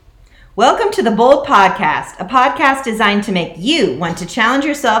Welcome to the Bold Podcast, a podcast designed to make you want to challenge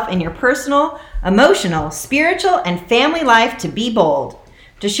yourself in your personal, emotional, spiritual, and family life to be bold,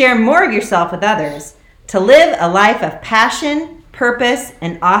 to share more of yourself with others, to live a life of passion, purpose,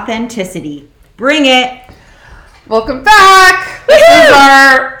 and authenticity. Bring it! Welcome back! This is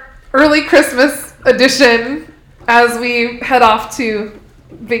our early Christmas edition as we head off to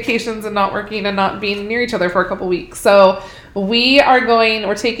vacations and not working and not being near each other for a couple weeks. So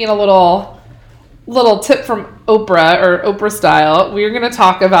we're taking a little tip from Oprah, or Oprah style. We're going to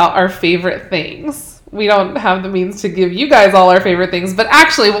talk about our favorite things. We don't have the means to give you guys all our favorite things, but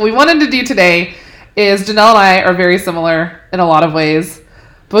actually what we wanted to do today is Janell and I are very similar in a lot of ways,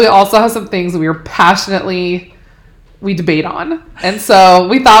 but we also have some things we debate on. And so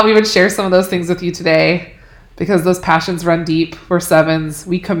we thought we would share some of those things with you today because those passions run deep. We're sevens.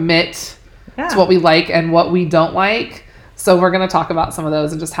 We commit to what we like and what we don't like. So we're going to talk about some of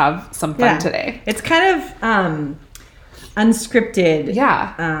those and just have some fun today. It's kind of unscripted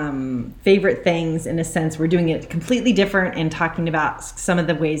favorite things in a sense. We're doing it completely different and talking about some of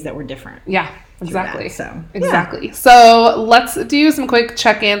the ways that we're different. Yeah, exactly. Exactly. Yeah. So let's do some quick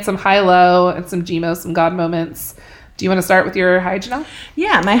check-in, some high-low, and some GMO, some God moments. Do you want to start with your high, Janell?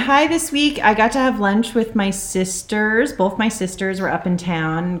 Yeah, my high this week, I got to have lunch with my sisters. Both my sisters were up in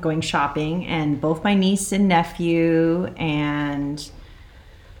town going shopping, and both my niece and nephew, and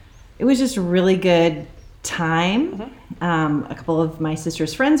it was just a really good time. Mm-hmm. A couple of my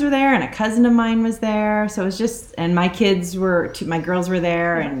sister's friends were there, and a cousin of mine was there. So it was just, and my girls were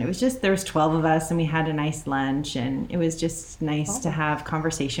there, and it was just, there was 12 of us, and we had a nice lunch, and it was just nice to have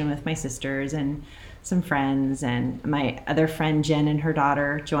conversation with my sisters and some friends, and my other friend Jen and her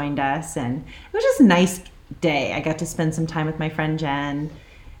daughter joined us, and it was just a nice day. I got to spend some time with my friend Jen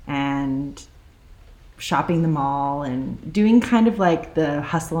and shopping the mall and doing kind of like the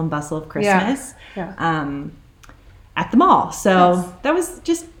hustle and bustle of Christmas at the mall. So that was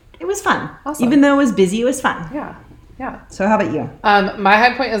just, it was fun. Awesome. Even though it was busy, it was fun. Yeah. So how about you? My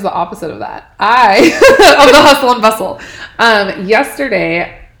high point is the opposite of that. Of the hustle and bustle.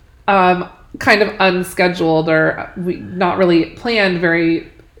 Yesterday, kind of unscheduled, or we not really planned very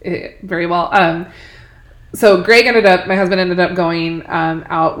well. So my husband ended up going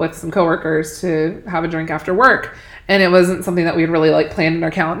out with some coworkers to have a drink after work, and it wasn't something that we had really planned in our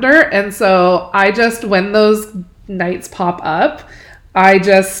calendar. And so when those nights pop up,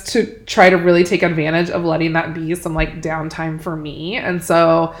 to try to really take advantage of letting that be some downtime for me. And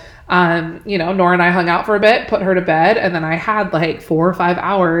so Nora and I hung out for a bit, put her to bed, and then I had 4 or 5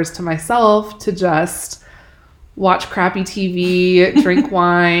 hours to myself to just watch crappy TV, drink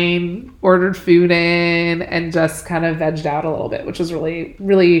wine, ordered food in, and just kind of vegged out a little bit, which was really,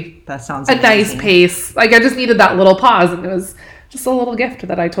 really that sounds a amazing. Nice pace. I just needed that little pause, and it was just a little gift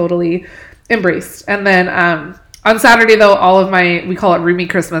that I totally embraced. And then on Saturday, though, we call it Roomie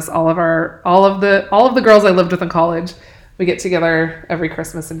Christmas. All of the girls I lived with in college, we get together every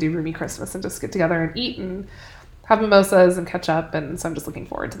Christmas and do Roomie Christmas and just get together and eat and have mimosas and catch up. And so I'm just looking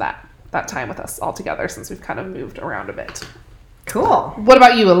forward to that time with us all together since we've kind of moved around a bit. Cool. What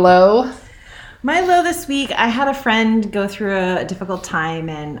about you, a low? My low this week, I had a friend go through a difficult time,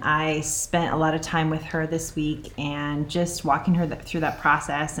 and I spent a lot of time with her this week and just walking her through that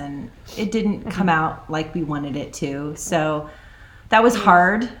process, and it didn't come out like we wanted it to. So that was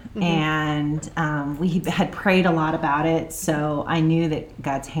hard, and we had prayed a lot about it, so I knew that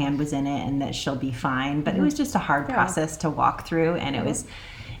God's hand was in it and that she'll be fine. But it was just a hard process to walk through, and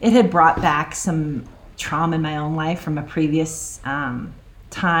it had brought back some trauma in my own life from a previous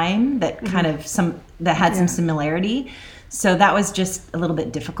time that kind of some similarity. So that was just a little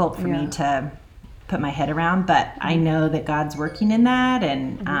bit difficult for me to put my head around, but I know that God's working in that,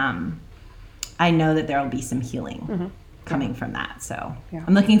 and I know that there will be some healing coming from that. So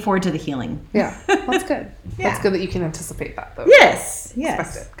I'm looking forward to the healing. Yeah, that's good. That's good that you can anticipate that, though. Yes.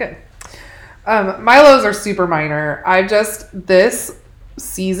 Expect it. Good. My lows are super minor. This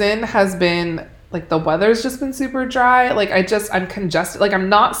season has been the weather's just been super dry. I'm congested. I'm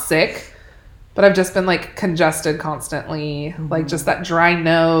not sick, but I've just been congested constantly. Just that dry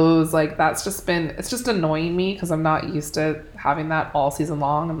nose. It's just annoying me because I'm not used to having that all season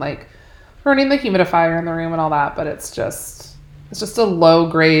long. I'm running the humidifier in the room and all that, but it's just a low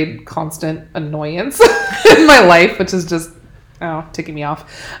grade constant annoyance in my life, which is just ticking me off.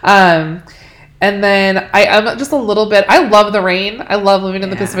 And then I am just a little bit, I love the rain. I love living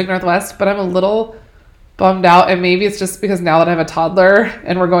in the Pacific Northwest, but I'm a little bummed out. And maybe it's just because now that I have a toddler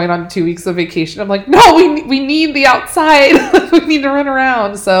and we're going on 2 weeks of vacation, I'm no, we need the outside. We need to run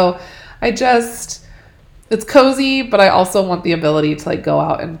around. So it's cozy, but I also want the ability to like go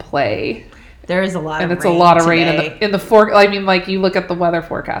out and play. There is a lot and of it's rain a lot of today. rain in the I mean, like you look at the weather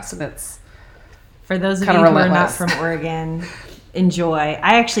forecast and it's for those of you who are not from Oregon, enjoy.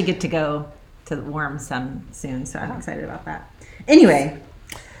 I actually get to go to the warm sun soon, so I'm excited about that. Anyway,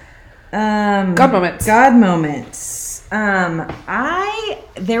 God moments. God moments. So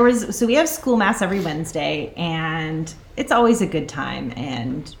we have school mass every Wednesday, and it's always a good time.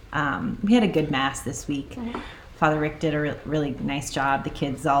 And we had a good mass this week. Father Rick did a really nice job. The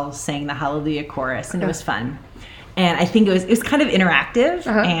kids all sang the Hallelujah chorus, and it was fun. And I think it was kind of interactive,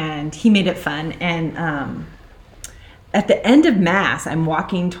 and he made it fun. And at the end of mass, I'm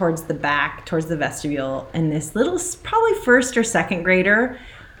walking towards the back, towards the vestibule, and this little, probably first or second grader,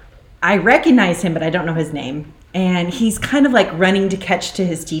 I recognize him, but I don't know his name. And he's kind of like running to catch to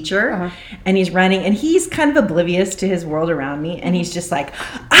his teacher, and he's running, and he's kind of oblivious to his world around me, and he's just like,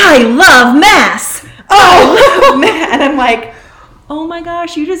 I love mass! Oh, I love mass! And I'm like, oh my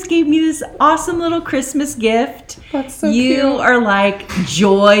gosh, you just gave me this awesome little Christmas gift. That's so you cute. are like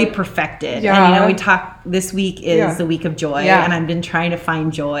joy perfected. Yeah. And we talked, this week is the week of joy, and I've been trying to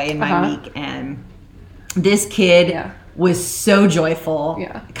find joy in my week, and this kid was so joyful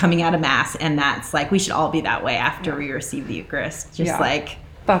coming out of mass, and that's like, we should all be that way after we receive the Eucharist. Just like,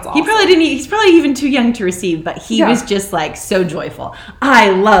 that's awesome. He's probably even too young to receive, but he was just like so joyful. I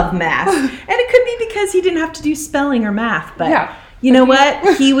love mass. And it could be because he didn't have to do spelling or math, but you know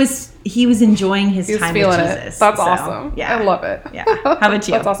what? He was enjoying his time with Jesus. That's awesome. Yeah. I love it. Yeah. How about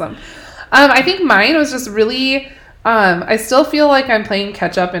you? That's awesome. I think mine was just really, I still feel like I'm playing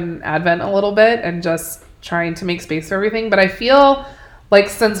catch up in Advent a little bit and just trying to make space for everything. But I feel like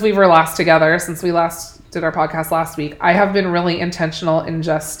since we were last together, since we last did our podcast last week, I have been really intentional in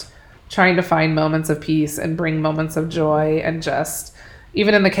just trying to find moments of peace and bring moments of joy, and just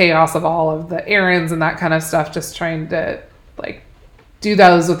even in the chaos of all of the errands and that kind of stuff, just trying to like do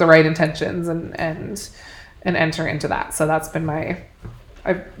those with the right intentions and enter into that. So that's been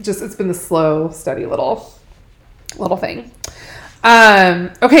it's been the slow, steady little thing.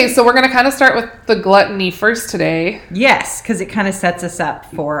 Okay, so we're going to kind of start with the gluttony first today. Yes, because it kind of sets us up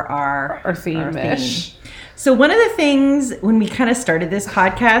for our theme-ish. So one of the things when we kind of started this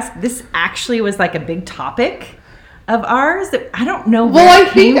podcast, this actually was like a big topic of ours that I don't know where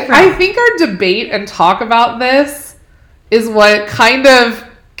it came from. I think our debate and talk about this is what kind of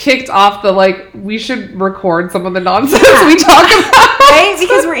kicked off the, like, we should record some of the nonsense we talk about. Right?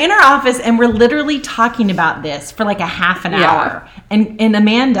 Because we're in our office and we're literally talking about this for like a half an hour. And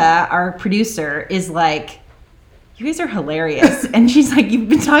Amanda, our producer, is like, you guys are hilarious. And she's like, you've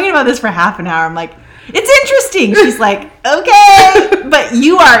been talking about this for half an hour. I'm like, it's interesting. She's like, okay, but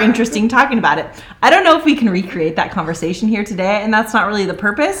you are interesting talking about it. I don't know if we can recreate that conversation here today, and that's not really the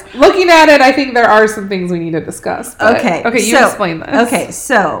purpose. Looking at it, I think there are some things we need to discuss. Okay, you explain this. Okay,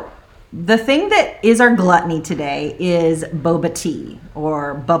 so the thing that is our gluttony today is boba tea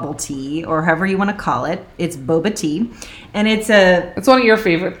or bubble tea or however you want to call it. It's boba tea, and it's one of your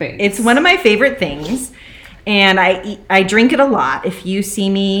favorite things. It's one of my favorite things. And I drink it a lot. If you see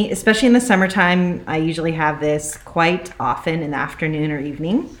me, especially in the summertime, I usually have this quite often in the afternoon or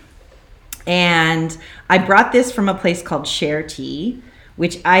evening. And I brought this from a place called Share Tea,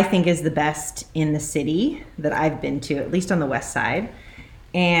 which I think is the best in the city that I've been to, at least on the west side.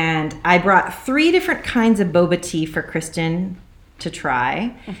 And I brought 3 different kinds of boba tea for Kristin to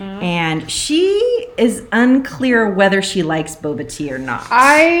try. And she is unclear whether she likes boba tea or not.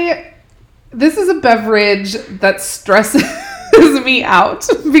 This is a beverage that stresses me out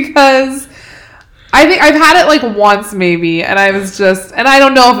because I think I've had it like once maybe, and I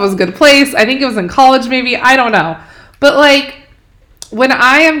don't know if it was a good place. I think it was in college maybe. I don't know. But like when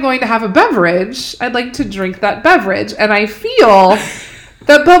I am going to have a beverage, I'd like to drink that beverage. And I feel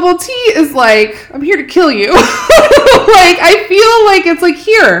that bubble tea is like, I'm here to kill you. Like I feel like it's like,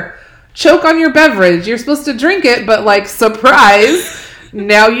 here, choke on your beverage. You're supposed to drink it, but like, surprise.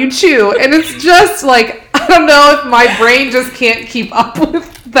 Now you chew. And it's just like, I don't know if my brain just can't keep up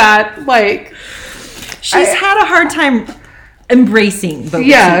with that. Like, she's had a hard time embracing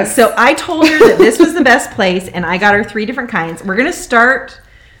boba tea. So I told her that this was the best place, and I got her 3 different kinds. We're going to start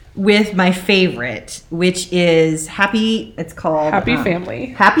with my favorite, which is Happy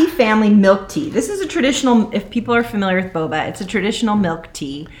Family Milk Tea. This is a traditional, if people are familiar with boba, it's a traditional milk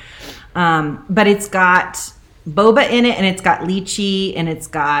tea. But it's got boba in it, and it's got lychee, and it's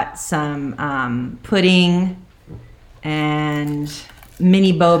got some pudding and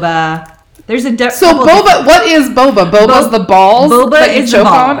mini boba. There's a boba. What is boba? Boba's the balls. Boba that you is choke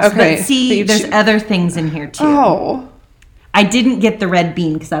the balls. On. Okay. But see, there's other things in here too. Oh. I didn't get the red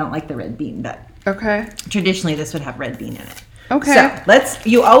bean because I don't like the red bean, but Okay. Traditionally, this would have red bean in it. Okay. So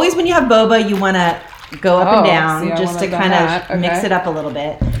you always, when you have boba, you want to go up and down just to kind of mix it up a little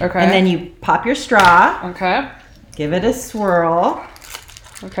bit. Okay. And then you pop your straw. Okay. Give it a swirl.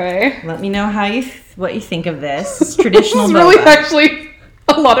 Okay. Let me know what you think of this. It's traditional This is boba. really actually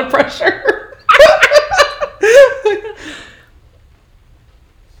a lot of pressure.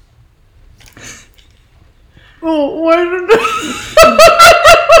 Oh, what?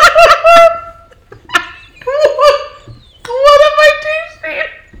 What am I tasting?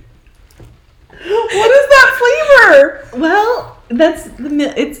 What is that flavor? Well,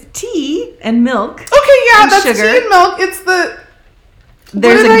 it's tea and milk. Okay, yeah, And that's sugar. tea and milk. It's the...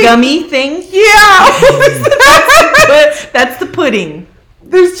 There's a gummy thing. Yeah. That's the pudding.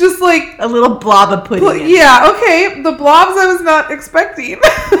 There's just like... A little blob of pudding. in it. Yeah, okay. The blobs I was not expecting.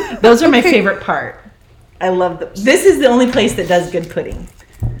 Those are my favorite part. I love them. This is the only place that does good pudding.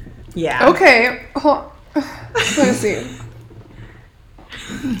 Yeah. Okay. Let me see.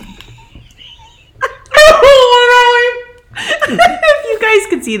 If you guys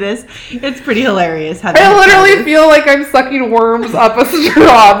could see this, it's pretty hilarious. I literally feel like I'm sucking worms up a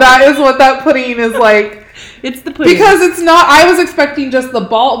straw. That is what that pudding is like. It's the pudding. Because it's not... I was expecting just the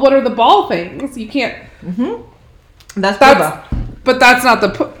ball... What are the ball things? You can't... Mm-hmm. That's boba. But that's not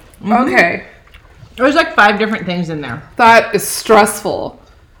the... Okay. There's like 5 different things in there. That is stressful.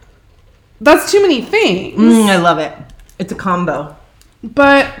 That's too many things. I love it. It's a combo.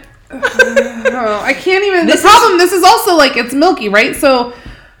 But I can't even... This is also like, it's milky, right? So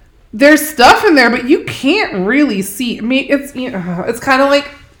there's stuff in there, but you can't really see. I mean, it's kind of like...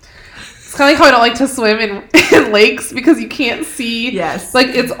 It's kind of like how I don't like to swim in lakes because you can't see. Yes. Like,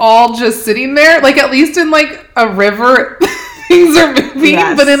 it's all just sitting there. Like, at least in, like, a river... Things are moving,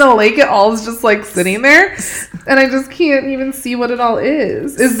 yes. But in a lake, it all is just like sitting there, and I just can't even see what it all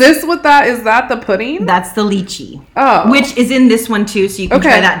is. Is this what that is? That the pudding? That's the lychee. Oh, which is in this one too, so you can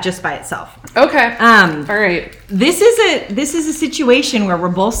try that just by itself. Okay. All right. This is a situation where we're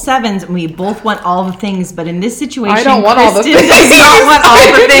both 7s and we both want all the things, but in this situation, I don't want all the Kristin things. does not want all the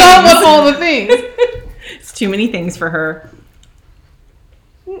things. I do not want all the things. It's too many things for her.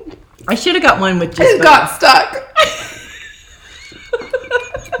 I should have got one with just. It got stuck.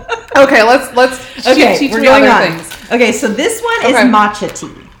 Okay, let's teach me other things. Okay, so this one is matcha tea.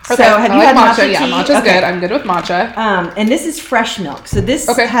 Okay. So have you had matcha tea? Yeah, matcha's good. I'm good with matcha. And this is fresh milk. So this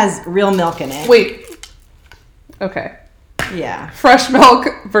has real milk in it. Wait. Okay. Yeah. Fresh milk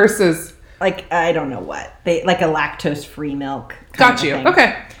versus like I don't know what. Like a lactose-free milk. Got you.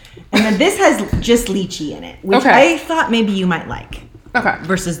 Okay. And then this has just lychee in it, which I thought maybe you might like. Okay.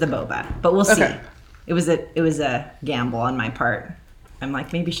 Versus the boba, but we'll see. Okay. It was a gamble on my part. I'm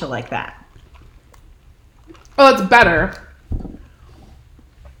like, maybe she'll like that. Oh, it's better.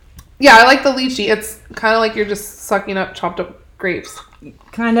 Yeah, I like the lychee. It's kind of like you're just sucking up chopped up grapes.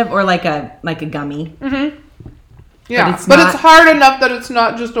 Kind of, or like a gummy. Mm-hmm. Yeah, but it's hard enough that it's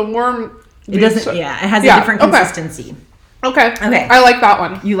not just a worm. It doesn't. Yeah, it has a different consistency. Okay. I like that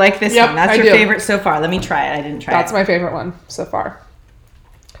one. You like this one? That's your favorite so far. Let me try it. I didn't try it. That's my favorite one so far.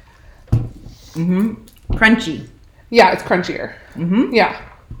 Crunchy. Yeah, it's crunchier. Yeah.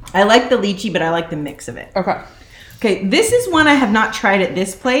 I like the lychee, but I like the mix of it. Okay. Okay, this is one I have not tried at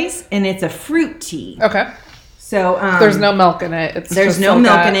this place, and it's a fruit tea. Okay. So there's no milk in it. There's no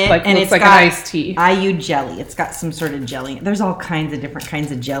milk in it, and it's like an iced tea. IU jelly. It's got some sort of jelly. There's all kinds of different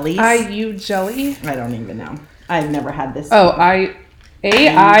kinds of jellies. IU jelly? I don't even know. I've never had this. Oh,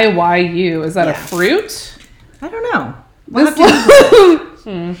 AIYU. Is that a fruit? I don't know.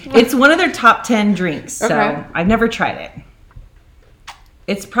 It's one of their top 10 drinks, so I've never tried it.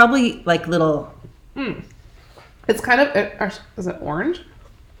 It's probably like little... It's kind of... Is it orange?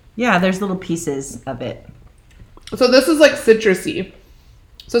 Yeah, there's little pieces of it. So this is like citrusy.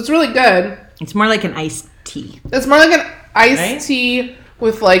 So it's really good. It's more like an iced tea. It's more like an iced tea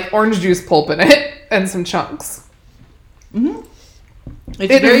with like orange juice pulp in it and some chunks.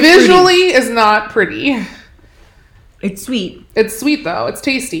 It visually is not pretty. It's sweet. It's sweet though. It's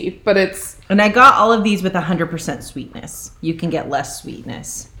tasty, but it's... And I got all of these with 100% sweetness. You can get less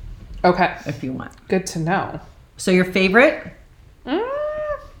sweetness. Okay. If you want. Good to know. So your favorite?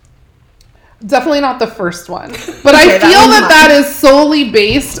 Definitely not the first one. But I feel that is solely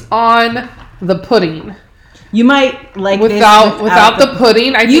based on the pudding. You might like without the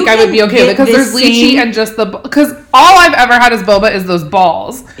pudding. I think I would be okay with it because there's lychee and just because all I've ever had is boba is those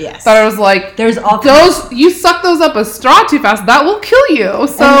balls. Yes. That I was like, there's all those. You suck those up a straw too fast, that will kill you.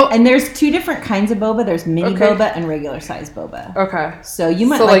 So and there's 2 different kinds of boba. There's mini boba and regular size boba. Okay. So you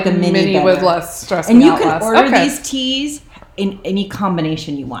might like the mini with less stress. And you can order these teas in any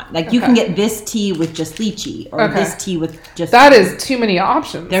combination you want. Like, you can get this tea with just lychee, or this tea with just... That is too many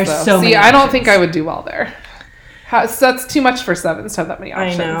options. There's so many I don't think I would do well there. So that's too much for Sevens to have that many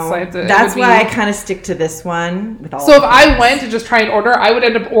options. I know. So that's why I kind of stick to this one. With all so if I went to just try and order, I would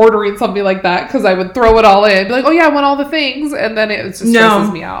end up ordering something like that because I would throw it all in. Be like, oh yeah, I want all the things. And then it just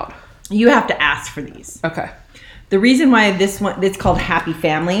stresses me out. You have to ask for these. Okay. The reason why this one, it's called Happy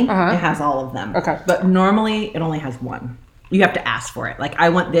Family, it has all of them. Okay. But normally it only has one. You have to ask for it. Like, I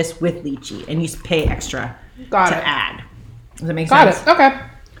want this with lychee, and you pay extra to add. Does that make sense? Got it. Okay.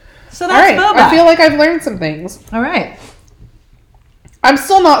 So that's boba. I feel like I've learned some things. All right. I'm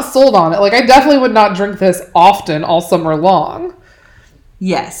still not sold on it. Like, I definitely would not drink this often all summer long.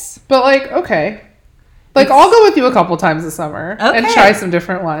 Yes. But, like, okay. Like, I'll go with you a couple times this summer and try some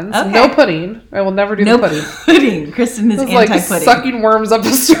different ones. Okay. No pudding. I will never do the pudding. Pudding. Kristen is anti-pudding. Like sucking worms up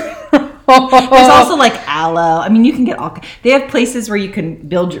a street. There's also like aloe. I mean, you can get all... They have places where you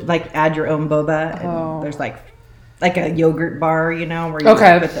can add your own boba. And there's like a yogurt bar, you know, where you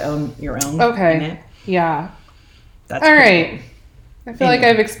put your own in it. Yeah. That's all right. Cool. I feel like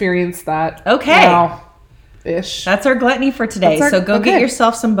I've experienced that. Okay. Now-ish. That's our gluttony for today. So go get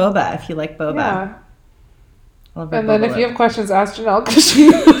yourself some boba if you like boba. Yeah. And then if you have questions, ask Janelle because she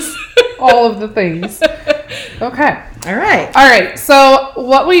knows all of the things. Okay. All right. All right. So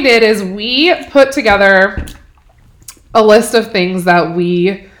what we did is we put together a list of things that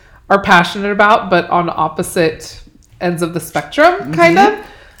we are passionate about, but on opposite ends of the spectrum, kind of.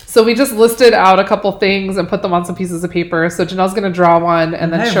 So we just listed out a couple things and put them on some pieces of paper. So Janelle's going to draw one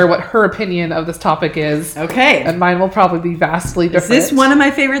and then share what her opinion of this topic is. Okay. And mine will probably be vastly different. Is this one of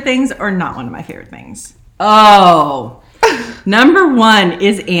my favorite things or not one of my favorite things? Oh, number one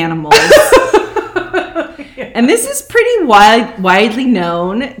is animals. And this is pretty widely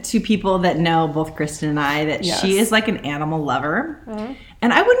known to people that know both Kristen and I that she is like an animal lover. Mm-hmm.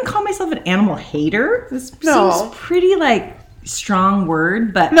 And I wouldn't call myself an animal hater. This seems pretty like strong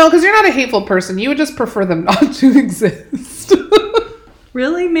word, but... No, because you're not a hateful person. You would just prefer them not to exist.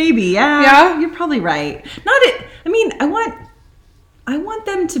 Really? Maybe. Yeah. You're probably right. I mean, I want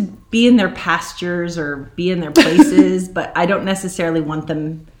them to be in their pastures or be in their places, but I don't necessarily want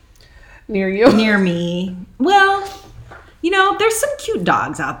them near me. Well, you know, there's some cute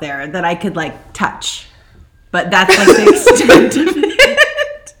dogs out there that I could like touch, but that's like the extent of it.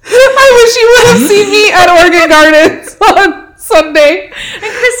 I wish you would have seen me at Oregon Gardens on Sunday. And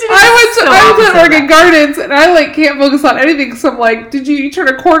Kristen, I was at Oregon Gardens and I like can't focus on anything. So I'm like, you turn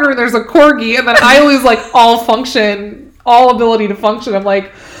a corner and there's a corgi, and then I lose like all ability to function. I'm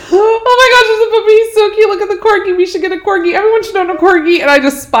like, oh my gosh, there's a puppy. He's so cute. Look at the corgi. We should get a corgi. Everyone should own a corgi. And I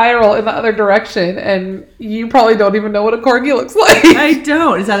just spiral in the other direction. And you probably don't even know what a corgi looks like. I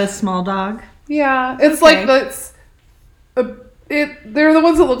don't. Is that a small dog? Yeah. It's like they're the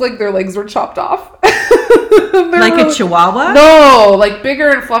ones that look like their legs were chopped off. Like a chihuahua? No, like bigger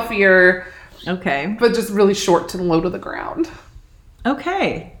and fluffier. Okay. But just really short and low to the ground.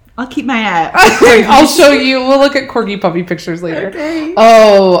 Okay. I'll keep my eye out. I'll show you. We'll look at corgi puppy pictures later. Okay.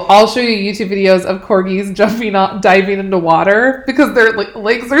 Oh, I'll show you YouTube videos of corgis diving into water because their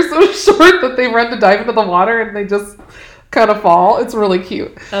legs are so short that they run to dive into the water and they just kind of fall. It's really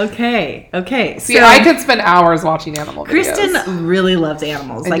cute. Okay. See, so, I could spend hours watching animal videos. Kristen really loves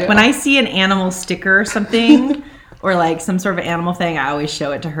animals. When I see an animal sticker or something or like some sort of animal thing, I always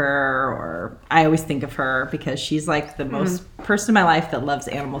show it to her, or I always think of her because she's like the most person in my life that loves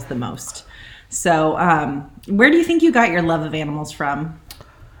animals the most. So, where do you think you got your love of animals from?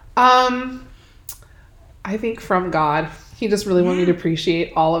 I think from God. He just really wanted me to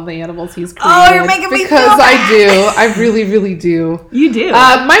appreciate all of the animals he's created. Oh, you're making me feel bad. Because I do. I really, really do. You do.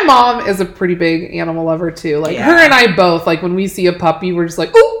 My mom is a pretty big animal lover too. Like her and I both, like when we see a puppy, we're just like,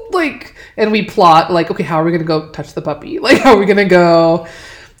 oh, like, and we plot like, okay, how are we going to go touch the puppy? Like, how are we going to go?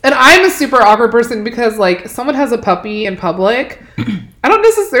 And I'm a super awkward person because like someone has a puppy in public. I don't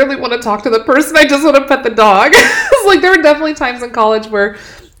necessarily want to talk to the person. I just want to pet the dog. It's like there were definitely times in college where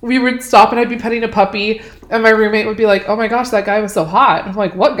we would stop and I'd be petting a puppy and my roommate would be like, oh my gosh, that guy was so hot. I'm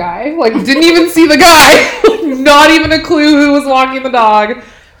like, what guy? Like, didn't even see the guy. Not even a clue who was walking the dog.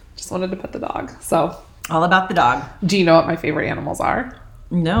 Just wanted to pet the dog. So. All about the dog. Do you know what my favorite animals are?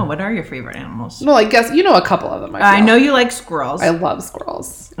 No, what are your favorite animals? Well, I guess you know a couple of them. I know you like squirrels. I love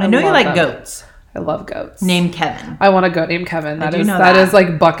squirrels. I know you like goats. I love goats. Name Kevin. I want a goat named Kevin. That is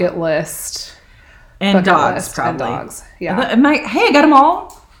like bucket list. And dogs, probably. And dogs. Yeah. I got them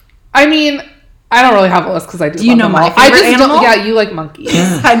all. I mean, I don't really have a list because I do. Do you know my favorite animal? Yeah, you like monkeys.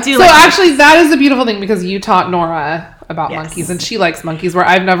 I do. So actually, that is the beautiful thing because you taught Nora about monkeys, and she likes monkeys. Where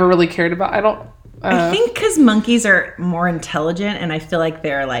I've never really cared about. I think because monkeys are more intelligent, and I feel like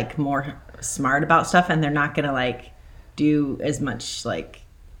they're like more smart about stuff, and they're not gonna like do as much like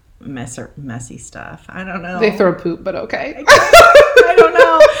messy stuff. I don't know. They throw poop, but okay. I don't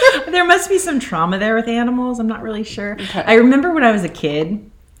know. There must be some trauma there with animals. I'm not really sure. Okay. I remember when I was a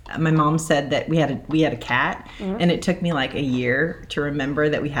kid, my mom said that we had a cat, and it took me like a year to remember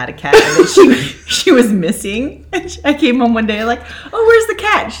that we had a cat and that she was missing. And I came home one day like, oh, where's the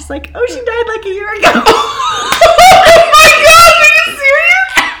cat? She's like, oh, she died like a year ago. Oh my god, are you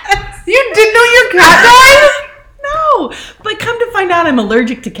serious? You didn't know your cat died? No, but come to find out, I'm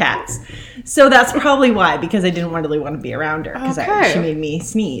allergic to cats. So that's probably why, because I didn't really want to be around her because she made me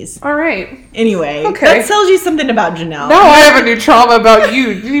sneeze. All right. Anyway, that tells you something about Janelle. Now I have a new trauma about you.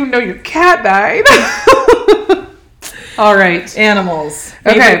 You didn't even know your cat died. All right. Animals.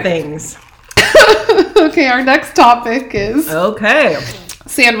 Favorite things. Okay, our next topic is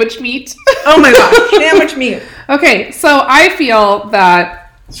sandwich meat. Oh my gosh, sandwich meat. Okay, so I feel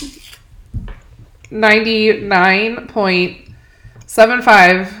that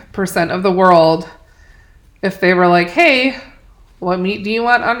 99.75% of the world, if they were like, hey, what meat do you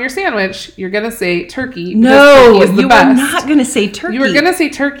want on your sandwich? You're going to say turkey. No, turkey is the you best. are not going to say turkey. You were going to say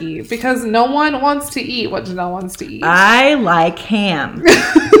turkey because no one wants to eat what Janelle wants to eat. I like ham.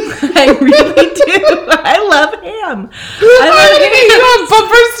 I really do. I love ham. I love ham. You have a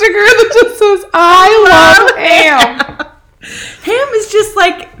bumper sticker that just says, I love ham. Ham is just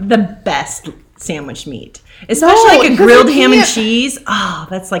like the best sandwich meat. Especially like a grilled ham and cheese. Oh,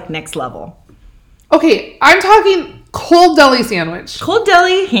 that's like next level. Okay, I'm talking cold deli sandwich. Cold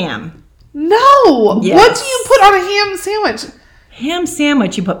deli ham. No. Yes. What do you put on a ham sandwich? Ham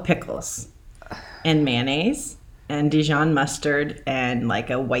sandwich, you put pickles and mayonnaise and Dijon mustard and like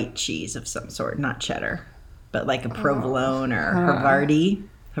a white cheese of some sort. Not cheddar, but like a provolone or Havarti.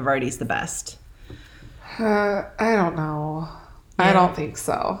 Havarti's the best. I don't know. Yeah. I don't think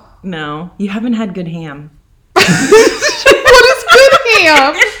so. No, you haven't had good ham. What is good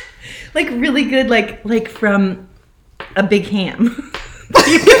ham? Like really good, like from a big ham.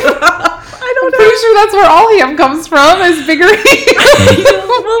 I don't know. Pretty sure that's where all ham comes from, is bigger ham.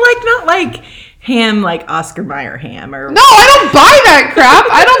 Well, like not like ham, like Oscar Mayer ham or. No, I don't buy that crap.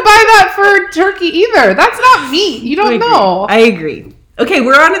 I don't buy that for turkey either. That's not meat. You don't know. I agree. Okay,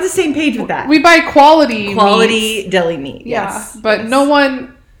 we're on the same page with that. We buy quality meats. Deli meat. Yeah, Yes, but no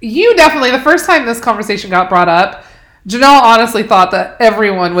one. You definitely, the first time this conversation got brought up, Janelle honestly thought that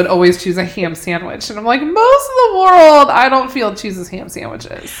everyone would always choose a ham sandwich. And I'm like, most of the world, I don't feel chooses ham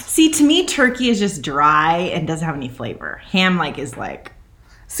sandwiches. See, to me, turkey is just dry and doesn't have any flavor. Ham, like, is like...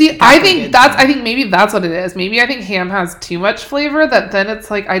 See, I think maybe that's what it is. Maybe I think ham has too much flavor that then it's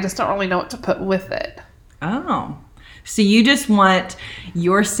like, I just don't really know what to put with it. Oh. So you just want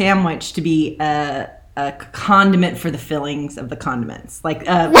your sandwich to be a condiment for the fillings of the condiments. Like,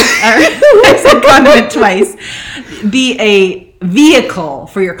 I said condiment twice. Be a vehicle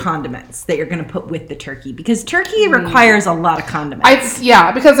for your condiments that you're going to put with the turkey. Because turkey requires a lot of condiments.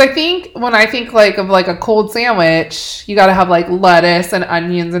 Because I think when I think like of like a cold sandwich, you got to have like lettuce and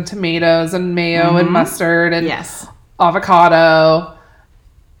onions and tomatoes and mayo and mustard and avocado.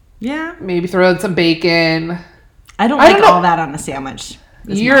 Yeah. Maybe throw in some bacon. I don't like all that on a sandwich.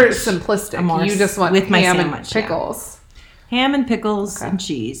 You're simplistic. You just want with my ham sandwich, and pickles. Yeah. Ham and pickles and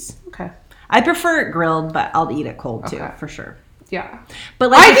cheese. Okay. I prefer it grilled, but I'll eat it cold too, for sure. Yeah. But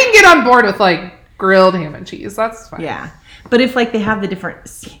like I can get on board with like grilled ham and cheese. That's fine. Yeah. But if like they have the different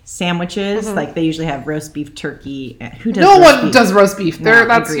sandwiches, like they usually have roast beef, turkey. Who does? No one does roast beef. No,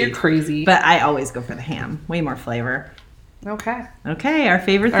 you're crazy. But I always go for the ham. Way more flavor. Okay. Okay, our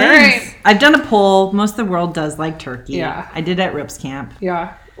favorite things. Right. I've done a poll. Most of the world does like turkey. Yeah. I did at Rips Camp.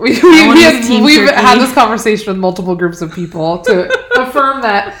 Yeah. We've turkey. had this conversation with multiple groups of people to affirm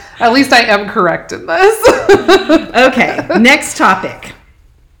that at least I am correct in this. Okay, next topic.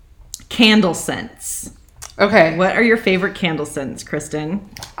 Candle scents. Okay. What are your favorite candle scents, Kristin?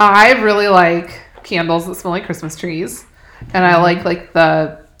 I really like candles that smell like Christmas trees. And I like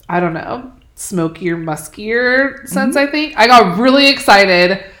the, I don't know, smokier, muskier scents, I think. I got really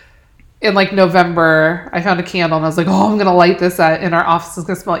excited in like November. I found a candle and I was like, oh, I'm going to light this in our office. It's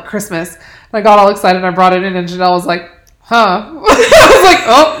going to smell like Christmas. And I got all excited and I brought it in and Janelle was like, huh. I was like,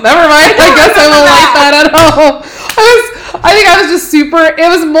 oh, never mind. I guess I will light that at home. I think I was just super, it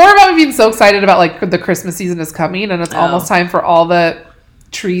was more about me being so excited about like the Christmas season is coming and it's almost time for all the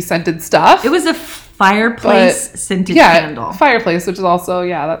tree scented stuff. It was a fireplace scented candle. Fireplace, which is also,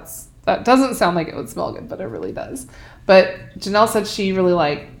 that doesn't sound like it would smell good, but it really does. But Janelle said she really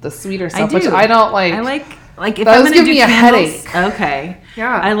liked the sweeter stuff, which I don't like. I like Like if That I'm was going to giving do me a candles, headache. okay.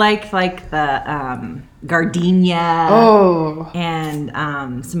 Yeah. I like the gardenia. Oh.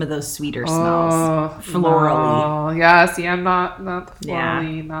 And some of those sweeter smells, florally. Oh, yeah. See, I'm not the Yeah.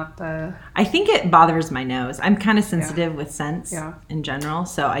 florally, not the. I think it bothers my nose. I'm kind of sensitive with scents Yeah. in general,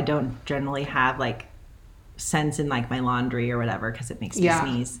 so I don't generally have like scents in like my laundry or whatever because it makes me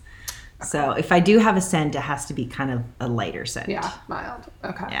sneeze. So if I do have a scent, it has to be kind of a lighter scent. Yeah, mild.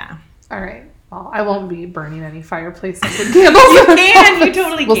 Okay. Yeah. All right. Well, I won't be burning any fireplace scented candles. You can. You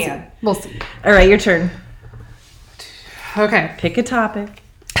totally can. We'll see. All right, your turn. Okay. Pick a topic.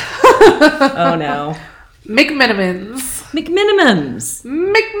 Oh no. McMinimans. McMinimums.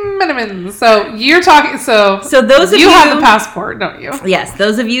 So you're talking. So those of you have the passport, don't you? Yes.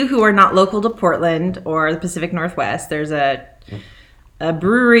 Those of you who are not local to Portland or the Pacific Northwest, there's a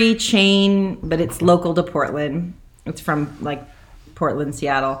brewery chain, but it's local to Portland. It's from like Portland,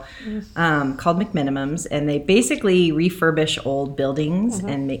 Seattle, called McMinimums, and they basically refurbish old buildings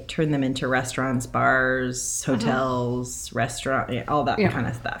and turn them into restaurants, bars, hotels, all that kind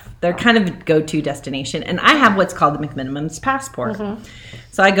of stuff. They're kind of a go-to destination, and I have what's called the McMinimums passport.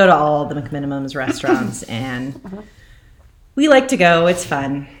 So I go to all the McMinimums restaurants, and we like to go. It's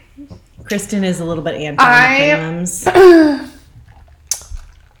fun. Kristen is a little bit anti-McMinimums.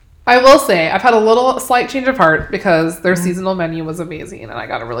 I will say I've had a slight change of heart because their seasonal menu was amazing and I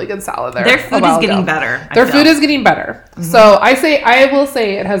got a really good salad there. Their food is getting better. Their food is getting better. So I will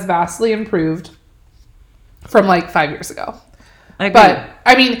say it has vastly improved from like 5 years ago. I agree. But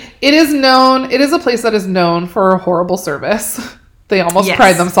I mean, it is a place that is known for horrible service. They almost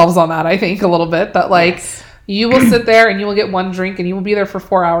pride themselves on that, I think, a little bit. That like you will sit there and you will get one drink and you will be there for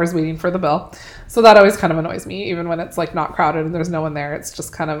 4 hours waiting for the bill. So that always kind of annoys me, even when it's like not crowded and there's no one there. It's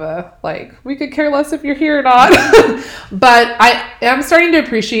just kind of a like, we could care less if you're here or not. But I am starting to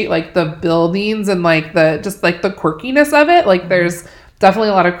appreciate like the buildings and like the quirkiness of it. Like there's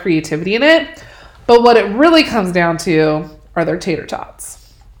definitely a lot of creativity in it. But what it really comes down to are their tater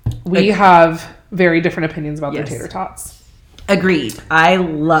tots. We have very different opinions about their tater tots. Agreed. I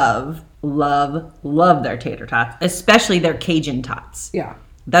love their tater tots, especially their Cajun tots. Yeah.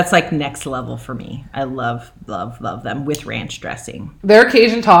 That's like next level for me. I love them with ranch dressing. Their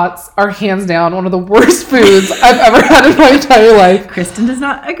Cajun tots are hands down one of the worst foods I've ever had in my entire life. Kristen does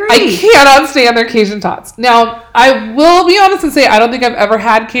not agree. I cannot stand their Cajun tots. Now, I will be honest and say I don't think I've ever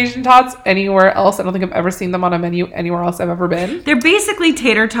had Cajun tots anywhere else. I don't think I've ever seen them on a menu anywhere else I've ever been. They're basically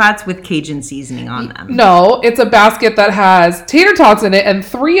tater tots with Cajun seasoning on them. No, it's a basket that has tater tots in it, and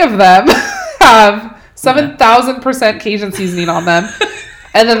 3 of them have 7,000% Cajun seasoning on them.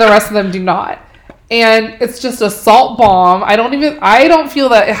 And then the rest of them do not. And it's just a salt bomb. I don't feel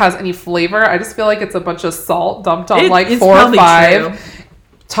that it has any flavor. I just feel like it's a bunch of salt dumped on like 4 or 5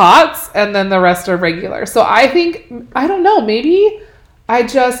 tots, and then the rest are regular. So I don't know, maybe I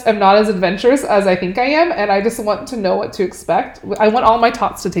just am not as adventurous as I think I am, and I just want to know what to expect. I want all my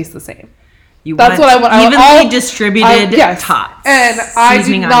tots to taste the same. That's what I want. Evenly distributed tots. And I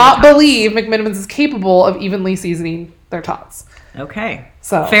do not believe McMinimans is capable of evenly seasoning their tots. Okay.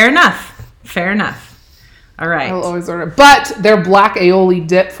 So fair enough. All right. I'll always order. But their black aioli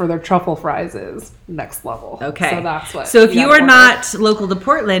dip for their truffle fries is next level. Okay. So that's what. So if you are not local to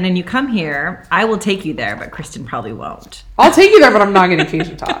Portland and you come here, I will take you there, but Kristen probably won't. I'll take you there, but I'm not getting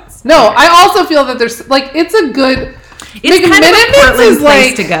Cajun tots. No, I also feel that there's like it's a good. It's kind of a Portland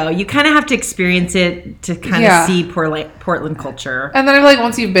place to go. You kind of have to experience it to kind of see Portland culture. And then I feel like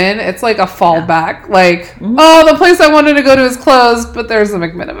once you've been, it's like a fallback. Like, oh, the place I wanted to go to is closed, but there's the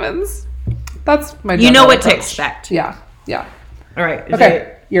McMinimans. That's my. You know what to expect. Yeah. All right.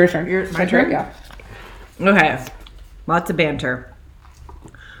 Okay, your turn. My turn. Yeah. Okay. Lots of banter.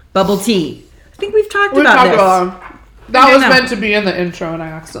 Bubble tea. I think we've talked about this. That was meant to be in the intro, and I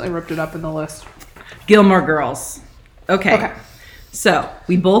accidentally ripped it up in the list. Gilmore Girls. Okay. So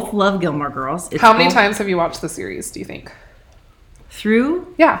we both love Gilmore Girls. How many times have you watched the series, do you think?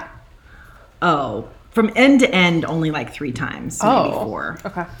 Through? Yeah. Oh, from end to end, only like 3 times, maybe 4.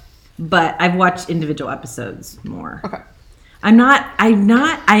 Okay. But I've watched individual episodes more. Okay. I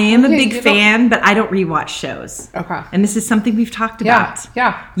am a big fan, but I don't rewatch shows. Okay. And this is something we've talked about.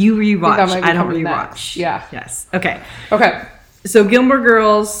 Yeah. You rewatch. I don't rewatch. Next. Yeah. Yes. Okay. Okay. So Gilmore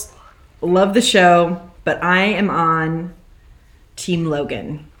Girls, love the show, but I am on Team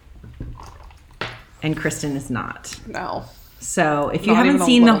Logan. And Kristen is not. No. So if you haven't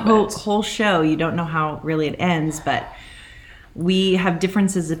seen the whole show, you don't know how really it ends, but we have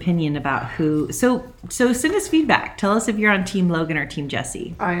differences of opinion about who. So send us feedback. Tell us if you're on Team Logan or Team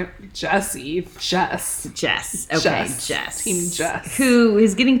Jesse. Jess. Okay, Jess. Team Jess. Who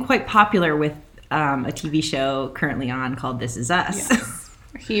is getting quite popular with a TV show currently on called This Is Us. Yes.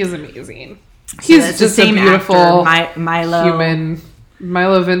 He is amazing. So He's just a beautiful Milo. human.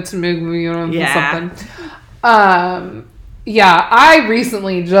 Milo Ventimiglia Yeah. something. Yeah, I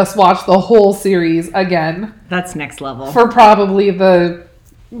recently just watched the whole series again. That's next level. For probably the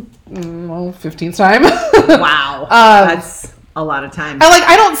 15th time. Wow. That's a lot of time.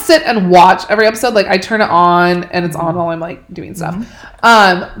 I don't sit and watch every episode. Like, I turn it on and it's on while I'm like doing stuff.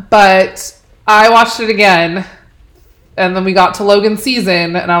 But I watched it again, and then we got to Logan's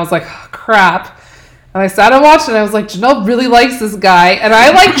season, and I was like, oh, crap. And I sat and watched it, and I was like, Janelle really likes this guy. And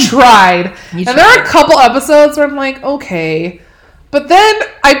I, like, tried. There are a couple episodes where I'm like, okay. But then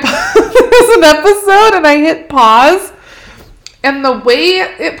there was an episode, and I hit pause. And the way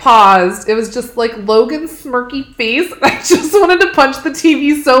it paused, it was just, like, Logan's smirky face. I just wanted to punch the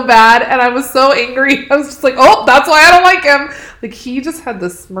TV so bad, and I was so angry. I was just like, oh, that's why I don't like him. Like, he just had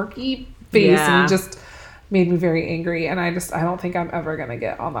this smirky face, and he just made me very angry. And I don't think I'm ever going to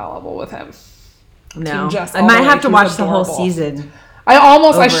get on that level with him. No, I might have to watch the whole season.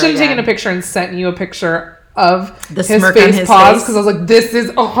 I should have taken a picture and sent you a picture of the his smirk face on his pause, face. because I was like, this is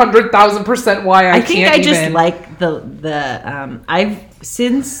 100,000% why I think can't I just even. like the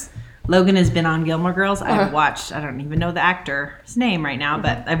since Logan has been on Gilmore Girls, I've watched, I don't even know the actor's name right now,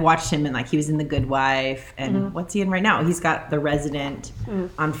 but I've watched him in, like, he was in The Good Wife, and what's he in right now? He's got The Resident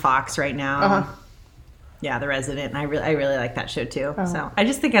on Fox right now. Yeah, The Resident, and I really like that show too. So I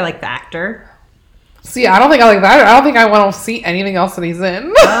just think I like the actor. See, I don't think I like that. I don't think I want to see anything else that he's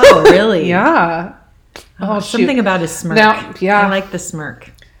in. Oh, really? Yeah. Something about his smirk. Now, yeah. I like the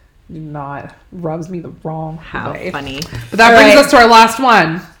smirk. Not rubs me the wrong way. How funny. But that brings us to our last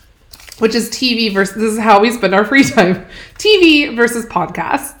one, which is TV versus, this is how we spend our free time. TV versus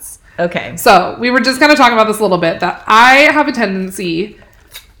podcasts. Okay. So we were just kind of talking about this a little bit, that I have a tendency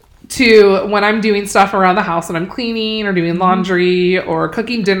to, when I'm doing stuff around the house, when I'm cleaning or doing laundry or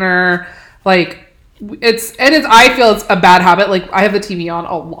cooking dinner, like, I feel it's a bad habit. Like, I have the TV on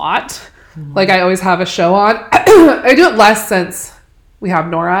a lot. Like, I always have a show on. I do it less since we have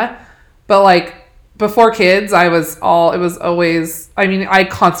Nora, but, like, before kids, I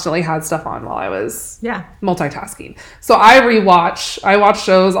constantly had stuff on while I was multitasking. So I watch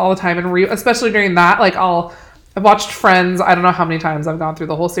shows all the time, and especially during that, like, I've watched Friends. I don't know how many times I've gone through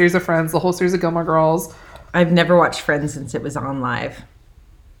the whole series of Friends, the whole series of Gilmore Girls. I've never watched Friends since it was on live.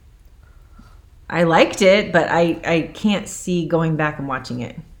 I liked it, but I can't see going back and watching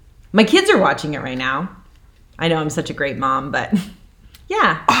it. My kids are watching it right now. I know I'm such a great mom, but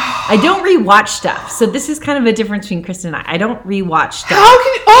yeah. I don't rewatch stuff. So this is kind of a difference between Kristin and I. I don't rewatch stuff. How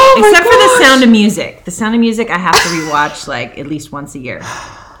can you? Except for The Sound of Music. The Sound of Music I have to rewatch, like, at least once a year.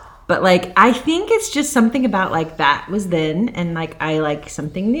 But, like, I think it's just something about, like, that was then, and, like, I like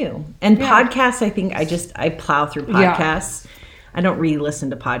something new. And podcasts, I think I plow through podcasts. Yeah. I don't re-listen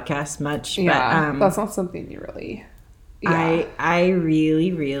to podcasts much. Yeah, but, that's not something you really... Yeah. I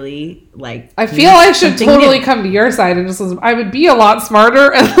really, really like... I feel I should totally come to your side and just listen. I would be a lot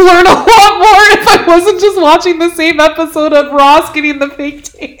smarter and learn a lot more if I wasn't just watching the same episode of Ross getting the fake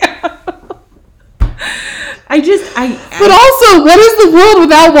tan. But also, what is the world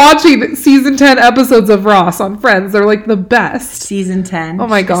without watching season 10 episodes of Ross on Friends? They're, like, the best. Season 10. Oh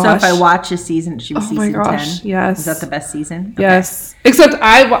my gosh. So if I watch a season, she was season 10. Yes. Is that the best season? Okay. Yes. Except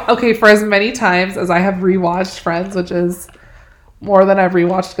for as many times as I have rewatched Friends, which is more than I've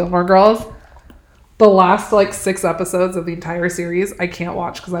rewatched Gilmore Girls, the last, like, 6 episodes of the entire series I can't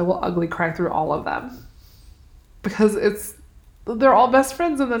watch because I will ugly cry through all of them. Because they're all best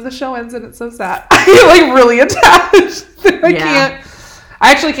friends, and then the show ends, and it's so sad. I get, like, really attached.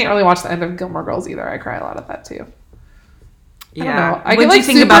 I actually can't really watch the end of Gilmore Girls either. I cry a lot at that too. Yeah. What do you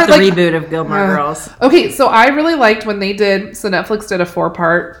think about the reboot of Gilmore Girls? Okay, so I really liked when Netflix did a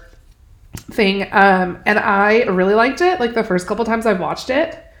 4-part thing, and I really liked it. Like, the first couple times I've watched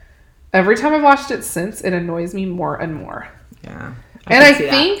it, every time I've watched it since, it annoys me more and more. Yeah.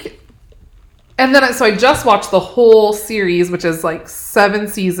 So I just watched the whole series, which is like 7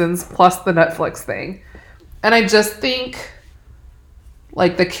 seasons plus the Netflix thing. And I just think,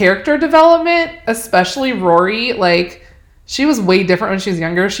 like, the character development, especially Rory, like, she was way different when she was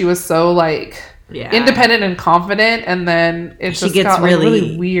younger. She was so, like, independent and confident, and then it just got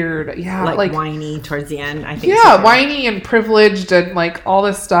really weird. Yeah, like whiny towards the end, I think. Yeah, whiny and privileged and, like, all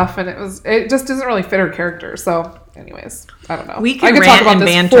this stuff, and it just doesn't really fit her character. So, anyways, I don't know. We can rant and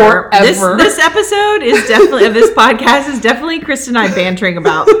banter. This episode is definitely this podcast is definitely Kristin and I bantering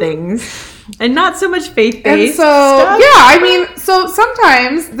about things. And not so much faith-based and so, stuff. Yeah, I mean, so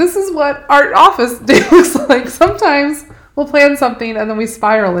sometimes this is what our office day looks like. Sometimes we'll plan something and then we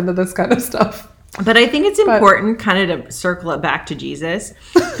spiral into this kind of stuff. But I think it's important, kind of to circle it back to Jesus,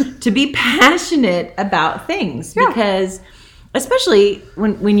 to be passionate about things. Because especially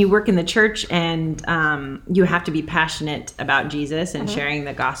when you work in the church and you have to be passionate about Jesus and sharing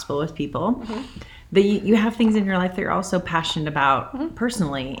the gospel with people, that you have things in your life that you're also passionate about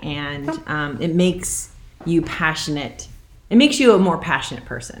personally. And it makes you passionate. It makes you a more passionate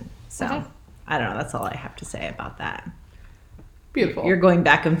person. So I don't know. That's all I have to say about that. Beautiful. You're going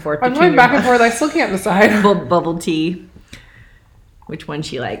back and forth. I'm going back and forth. I still can't decide. Bubble tea. Which one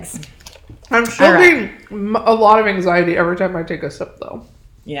she likes. I'm still getting a lot of anxiety every time I take a sip, though.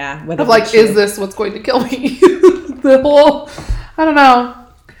 Yeah. Of like, is this what's going to kill me? I don't know. I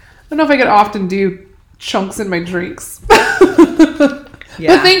don't know if I could often do chunks in my drinks. But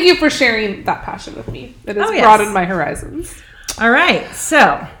thank you for sharing that passion with me. It has broadened my horizons. All right.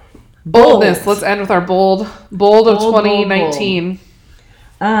 So... boldness. Let's end with our bold of 2019.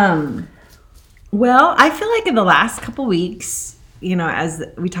 Well, I feel like in the last couple weeks, as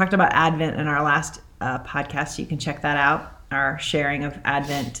we talked about Advent in our last podcast, you can check that out, our sharing of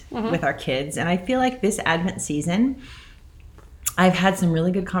Advent with our kids. And I feel like this Advent season, I've had some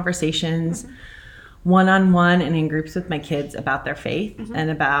really good conversations one-on-one and in groups with my kids about their faith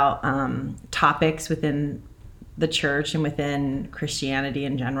and about topics within the church and within Christianity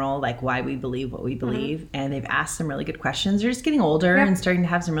in general, like why we believe what we believe. And they've asked some really good questions. They're just getting older and starting to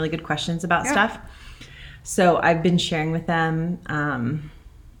have some really good questions about stuff. So I've been sharing with them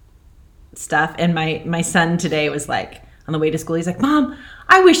stuff. And my son today was like, on the way to school, he's like, Mom,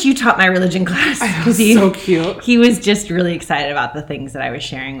 I wish you taught my religion class. Because he's so cute. He was just really excited about the things that I was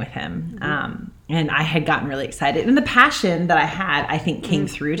sharing with him. And I had gotten really excited. And the passion that I had, I think, came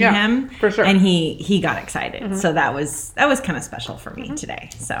through to him. For sure. And he got excited. So that was kind of special for me today.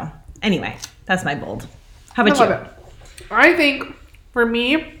 So anyway, that's my bold. How about you? I think for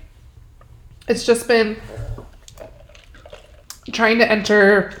me, it's just been trying to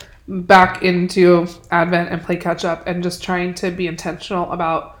enter back into Advent and play catch up and just trying to be intentional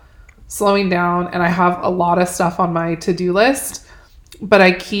about slowing down. And I have a lot of stuff on my to-do list, but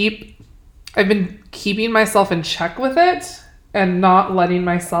I've been keeping myself in check with it and not letting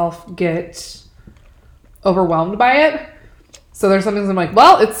myself get overwhelmed by it. So there's some things I'm like,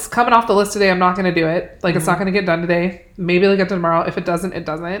 well, it's coming off the list today. I'm not going to do it. Like, it's not going to get done today. Maybe it'll get done tomorrow. If it doesn't, it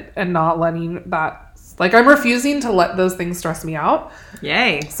doesn't. And not letting that, like, I'm refusing to let those things stress me out.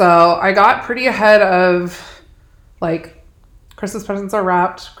 Yay. So I got pretty ahead of, like, Christmas presents are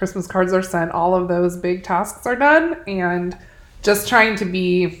wrapped, Christmas cards are sent, all of those big tasks are done. And just trying to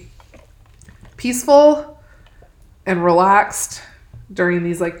be peaceful and relaxed during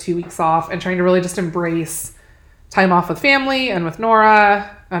these, like, 2 weeks off and trying to really just embrace time off with family and with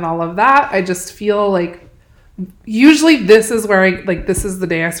Nora and all of that. I just feel like usually this is where this is the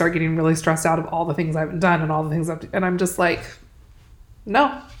day I start getting really stressed out of all the things I haven't done and all the things and I'm just like,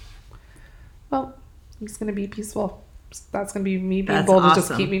 no. Well, I'm just going to be peaceful. That's going to be me being bold and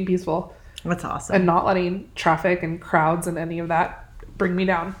just keep being peaceful. That's awesome. And not letting traffic and crowds and any of that bring me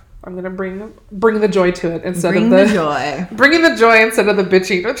down. I'm going to bring the joy to it instead of the joy. Bringing the joy instead of the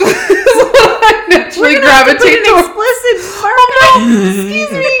bitching, which is what I naturally gravitate towards. Explicit mark.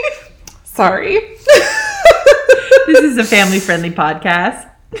 Excuse me. Sorry. This is a family-friendly podcast.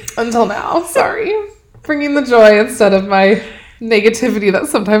 Until now, sorry. Bringing the joy instead of my negativity that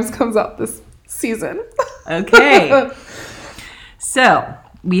sometimes comes out this season. Okay. So,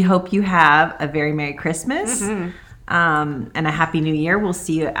 we hope you have a very Merry Christmas. And a Happy New Year. We'll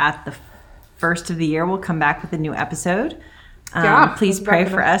see you at the first of the year. We'll come back with a new episode. Please pray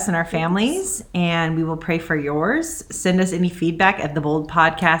for us and our families, and we will pray for yours. Send us any feedback at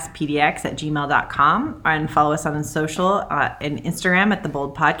theboldpodcastpdx@gmail.com and follow us on social and Instagram at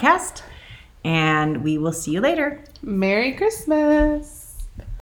theboldpodcast. And we will see you later. Merry Christmas.